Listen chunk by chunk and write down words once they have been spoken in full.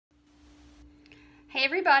Hey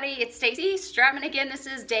everybody, it's Stacy Stratman again. This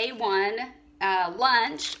is day one,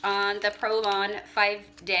 lunch on the ProLon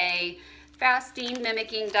 5-day fasting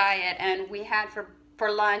mimicking diet, and we had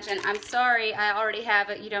for lunch, and I'm sorry I already have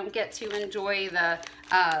it. You don't get to enjoy the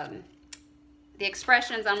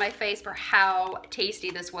expressions on my face for how tasty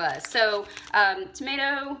this was. So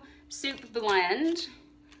tomato soup blend,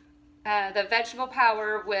 the vegetable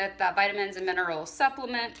power with vitamins and mineral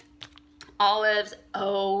supplement, olives,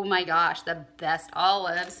 oh my gosh, the best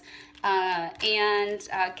olives, and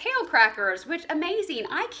kale crackers, which amazing.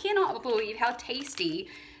 I cannot believe how tasty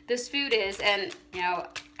this food is. And you know,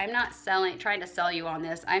 I'm not trying to sell you on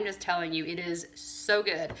this. I'm just telling you it is so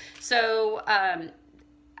good. So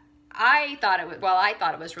I thought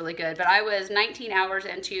it was really good, but I was 19 hours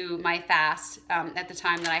into my fast at the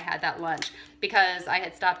time that I had that lunch, because I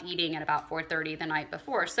had stopped eating at about 4:30 the night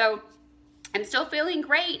before. So I'm still feeling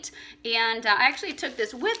great, and I actually took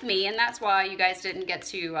this with me, and that's why you guys didn't get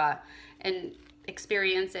to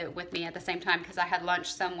experience it with me at the same time, because I had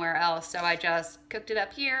lunch somewhere else. So I just cooked it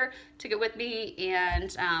up here, took it with me,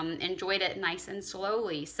 and enjoyed it nice and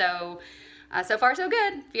slowly. So, so far so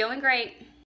good, feeling great.